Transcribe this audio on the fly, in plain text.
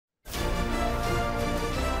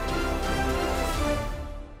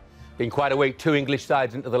Been quite a week, 2 English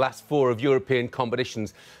sides into the last 4 of European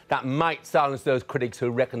competitions. That might silence those critics who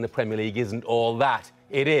reckon the Premier League isn't all that.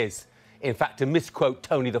 It is. In fact, to misquote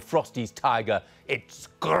Tony the Frosty's Tiger, it's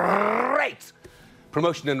great!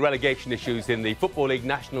 Promotion and relegation issues in the Football League,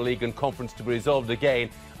 National League and Conference to be resolved again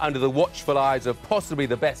under the watchful eyes of possibly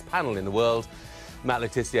the best panel in the world. Matt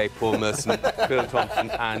Letizia, Paul Merson, Phil Thompson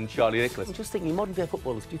and Charlie Nicholas. I'm just thinking, modern-day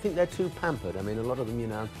footballers, do you think they're too pampered? I mean, a lot of them, you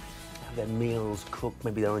know, have their meals cooked,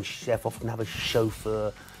 maybe their own chef, often have a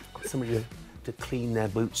chauffeur, got somebody to clean their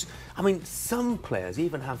boots. I mean, some players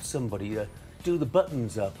even have somebody to do the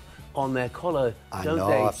buttons up on their collar, don't they,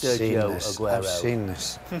 Sergio Aguero? I've seen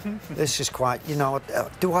this. This is quite, you know,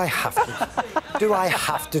 do I have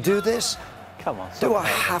to do this? Come on. Do I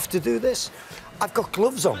have to do this? I've got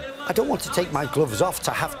gloves on. I don't want to take my gloves off to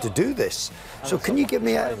have to do this. So can you give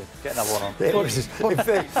me a... Get another one on.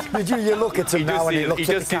 You look at him now and he looks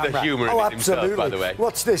at the camera. He does see the humour in it himself, by the way.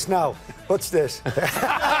 What's this now? What's this?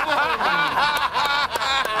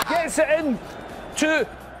 Gets it in to...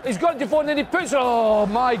 He's got to phone and he puts it... Oh,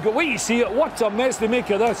 my God. Wait, you see it. What a mess they make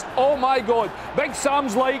of this. Oh, my God. Big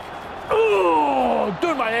Sam's like... Oh,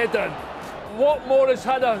 do my head in. Watmore has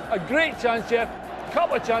had a great chance, Jeff.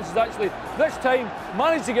 Couple of chances, actually. This time,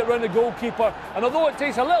 managed to get round the goalkeeper. And although it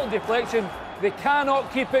takes a little deflection, they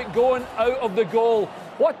cannot keep it going out of the goal.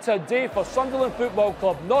 What a day for Sunderland Football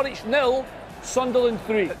Club. Norwich 0, Sunderland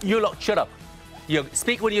 3. You lot, shut up. You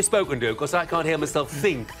speak when you're spoken to, because I can't hear myself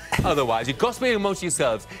think otherwise. You're gossiping amongst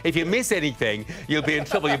yourselves. If you miss anything, you'll be in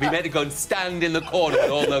trouble. You'll be meant to go and stand in the corner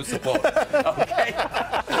with all no support. OK?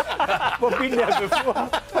 We've been there before.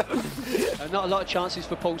 Not a lot of chances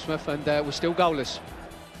for Portsmouth, and we're still goalless.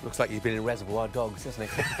 Looks like he's been in Reservoir Dogs, doesn't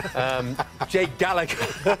he? Jake Gallagher.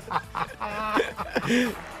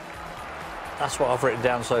 That's what I've written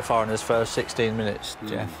down so far in his first 16 minutes,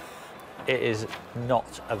 Jeff. It is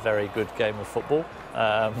not a very good game of football.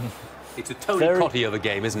 It's a Tony Cottee of a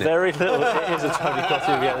game, isn't it? Very little. It is a Tony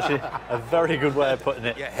Cottee of a game, actually. A very good way of putting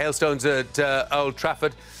it. Yeah, hailstones at Old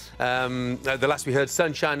Trafford. The last we heard,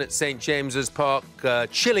 sunshine at St James's Park,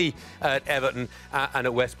 chilly at Everton, and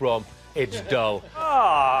at West Brom, it's dull.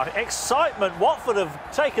 Excitement. Watford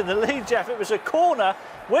have taken the lead, Jeff. It was a corner,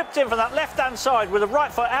 whipped in from that left-hand side with a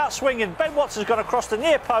right foot out swinging. Ben Watson's gone across the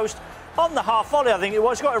near post on the half volley, I think it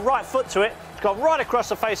was. He's got a right foot to it. It's gone right across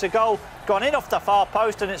the face of goal, gone in off the far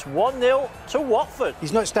post, and it's 1-0 to Watford.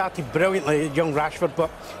 He's not started brilliantly, young Rashford,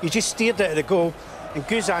 but he just steered it at the goal. And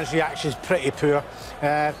Guzan's reaction is pretty poor.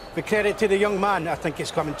 But credit to the young man, I think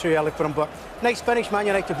it's coming too early for him, but nice finish, Man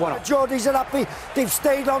United won it. Geordies are happy, they've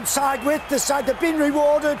stayed on side with the side, they've been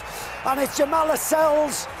rewarded, and it's Jamal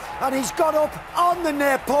Lascelles, and he's got up on the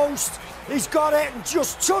near post, he's got it and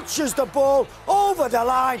just touches the ball over the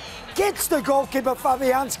line, gets the goalkeeper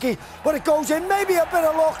Fabianski, but it goes in, maybe a bit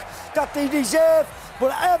of luck that they deserve,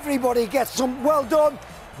 but everybody gets some. Well done.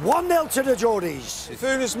 1-0 to the Geordies.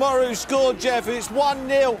 Funes Mori scored, Jeff. It's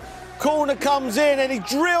 1-0. Corner comes in and he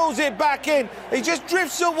drills it back in. He just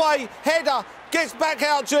drifts away. Header gets back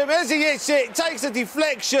out to him. As he hits it, takes a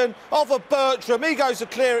deflection off of Bertram. He goes to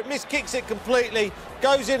clear it, miskicks it completely,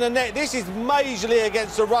 goes in the net. This is majorly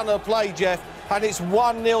against the run of play, Jeff. And it's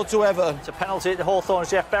 1-0 to Everton. It's a penalty at the Hawthorns,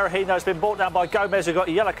 Jeff. Berahino's been brought down by Gomez, who got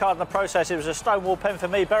a yellow card in the process. It was a stonewall pen for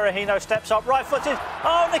me. Berahino steps up, right-footed.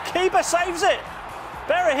 Oh, and the keeper saves it.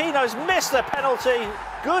 Berahino's missed the penalty.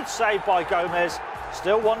 Good save by Gomez.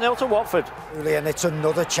 Still 1-0 to Watford. And it's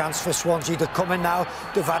another chance for Swansea to come in now.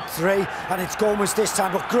 They've had 3, and it's Gomez this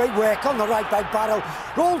time. But great work on the right by Barrow.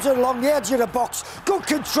 Rolls it along the edge of the box. Good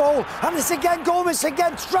control. And it's again Gomez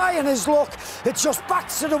again trying his luck. It's just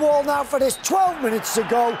backs to the wall now for this. 12 minutes to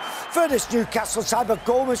go for this Newcastle side. But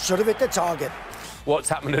Gomez should have hit the target. What's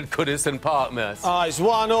happened at Goodison Park, Merce? It's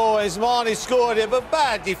 1-0. Esmani scored it, but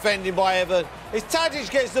bad defending by Everton. It's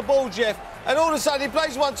Tadic gets the ball, Jeff, and all of a sudden he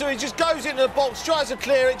plays 1-2. He just goes into the box, tries to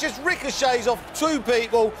clear it, just ricochets off 2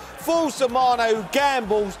 people, falls to Mane, who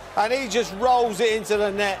gambles, and he just rolls it into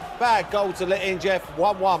the net. Bad goal to let in, Jeff.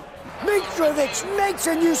 1-1. Mitrovic makes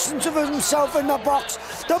a nuisance of himself in the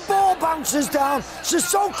box. The ball bounces down.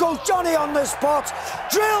 Sissoko's Johnny on the spot.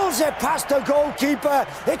 Drills it past the goalkeeper.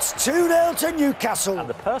 It's 2-0 to Newcastle. And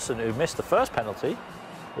the person who missed the first penalty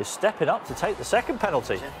is stepping up to take the second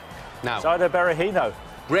penalty. Now, Zido Berahino.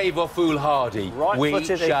 Brave or foolhardy, we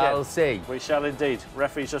shall see. We shall indeed.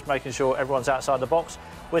 Referee's just making sure everyone's outside the box.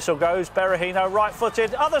 Whistle goes. Berahino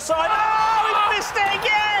right-footed. Other side. Oh, he missed it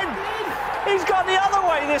again! He's gone the other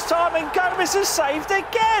way this time, and Gomez has saved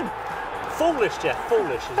again. Foolish, Jeff,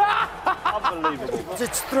 foolish. Unbelievable.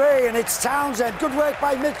 It's 3, and it's Townsend. Good work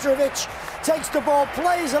by Mitrovic. Takes the ball,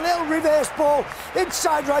 plays a little reverse ball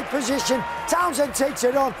inside right position. Townsend takes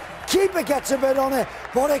it on, Keeper gets a bit on it,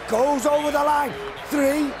 but it goes over the line.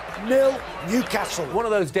 3-0 Newcastle. One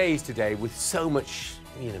of those days today with so much,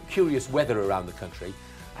 curious weather around the country.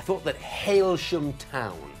 I thought that Hailsham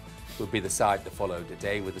Town would be the side to follow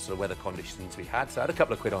today with the sort of weather conditions we had. So I had a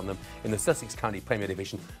couple of quid on them in the Sussex County Premier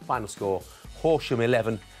Division. Final score, Horsham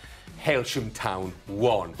 11, Hailsham Town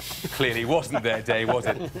 1. Clearly wasn't their day, was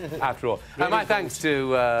it, after all? And my thanks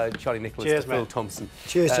to Charlie Nicholas, Cheers, to Phil mate. Thompson,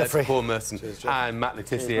 Cheers, Jeffrey. to Paul Merson and Matt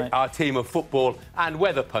Letizia, our team of football and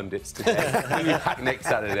weather pundits today. We'll be back next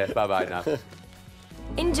Saturday. Bye-bye now.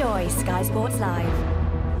 Enjoy Sky Sports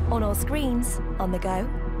Live. On all screens, on the go,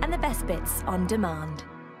 and the best bits on demand.